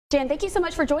Jan, thank you so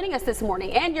much for joining us this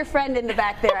morning, and your friend in the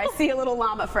back there. I see a little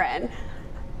llama friend.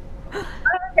 Oh,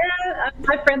 yeah,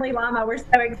 my friendly llama. We're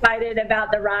so excited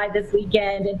about the ride this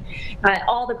weekend, and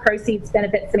all the proceeds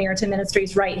benefit Samaritan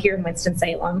Ministries right here in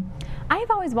Winston-Salem. I've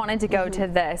always wanted to go to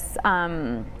this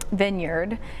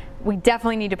vineyard. We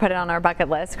definitely need to put it on our bucket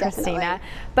list, Christina. Definitely.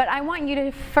 But I want you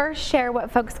to first share what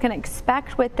folks can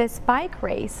expect with this bike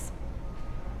race.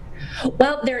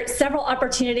 Well, there are several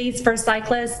opportunities for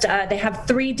cyclists. They have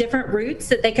 3 different routes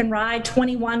that they can ride: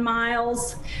 21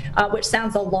 miles, which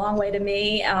sounds a long way to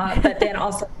me, but then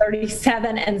also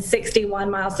 37 and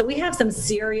 61 miles. So we have some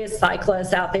serious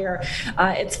cyclists out there.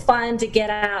 It's fun to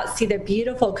get out, see the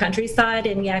beautiful countryside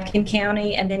in Yadkin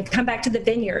County, and then come back to the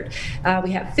vineyard. We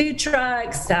have food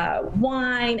trucks,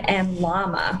 wine, and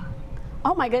llama.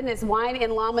 Oh my goodness, wine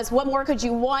and llamas. What more could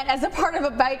you want as a part of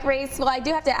a bike race? Well, I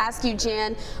do have to ask you,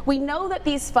 Jan, we know that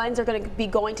these funds are going to be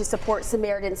going to support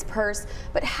Samaritan's Purse,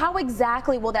 but how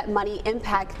exactly will that money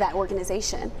impact that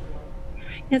organization?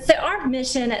 And so our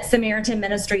mission at Samaritan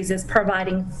Ministries is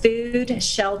providing food,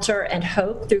 shelter, and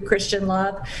hope through Christian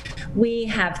love. We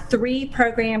have 3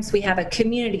 programs. We have a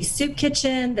community soup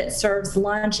kitchen that serves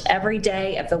lunch every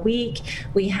day of the week.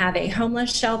 We have a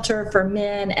homeless shelter for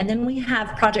men, and then we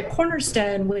have Project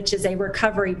Cornerstone, which is a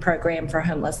recovery program for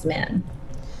homeless men.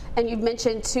 And you've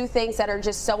mentioned 2 things that are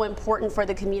just so important for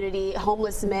the community: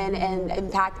 homeless men, and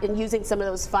impact, and using some of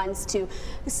those funds to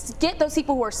get those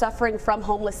people who are suffering from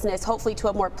homelessness hopefully to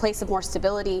a place of more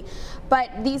stability. But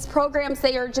these programs,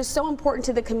 they are just so important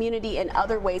to the community in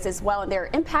other ways as well, and they're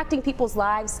impacting people's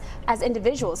lives as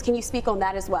individuals. Can you speak on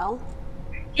that as well?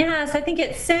 Yes, I think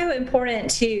it's so important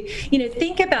to,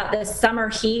 think about the summer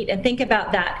heat and think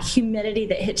about that humidity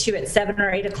that hits you at 7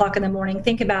 or 8 o'clock in the morning.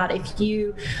 Think about if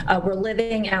you were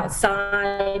living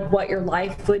outside, what your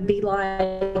life would be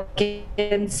like.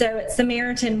 And so at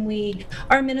Samaritan,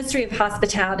 our ministry of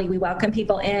hospitality, we welcome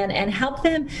people in and help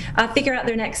them figure out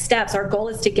their next steps. Our goal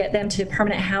is to get them to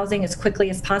permanent housing as quickly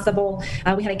as possible.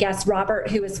 We had a guest, Robert,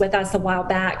 who was with us a while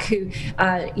back, who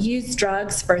used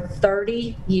drugs for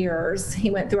 30 years. He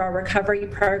went through our recovery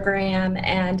program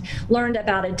and learned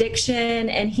about addiction,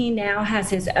 and he now has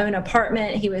his own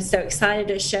apartment. He was so excited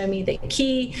to show me the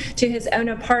key to his own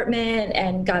apartment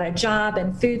and got a job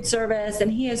in food service,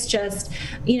 and he is just,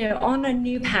 on a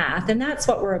new path, and that's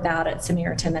what we're about at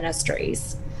Samaritan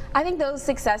Ministries. I think those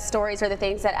success stories are the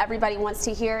things that everybody wants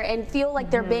to hear and feel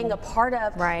like they're being a part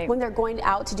of when they're going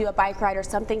out to do a bike ride or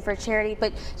something for charity.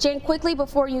 But Jan, quickly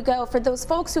before you go, for those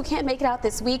folks who can't make it out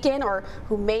this weekend or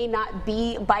who may not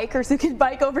be bikers who can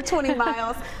bike over 20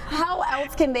 miles, how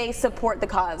else can they support the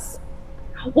cause?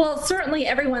 Well, certainly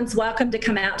everyone's welcome to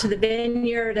come out to the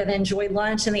vineyard and enjoy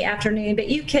lunch in the afternoon, but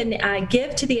you can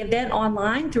give to the event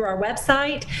online through our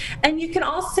website, and you can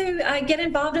also get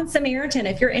involved in Samaritan.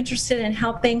 If you're interested in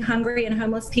helping hungry and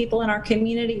homeless people in our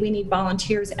community, we need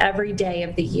volunteers every day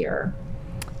of the year.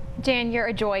 Jan, you're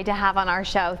a joy to have on our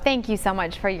show. Thank you so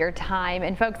much for your time.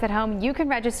 And folks at home, you can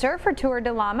register for Tour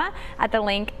de Llama at the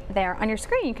link there on your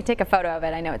screen. You can take a photo of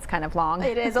it. I know it's kind of long.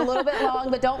 It is a little bit long,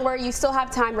 but don't worry, you still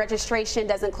have time. Registration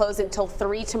doesn't close until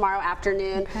 3 tomorrow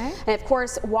afternoon. Okay. And of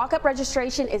course, walk-up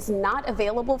registration is not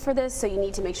available for this, so you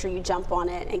need to make sure you jump on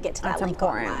it and get to that link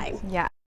online. Yeah.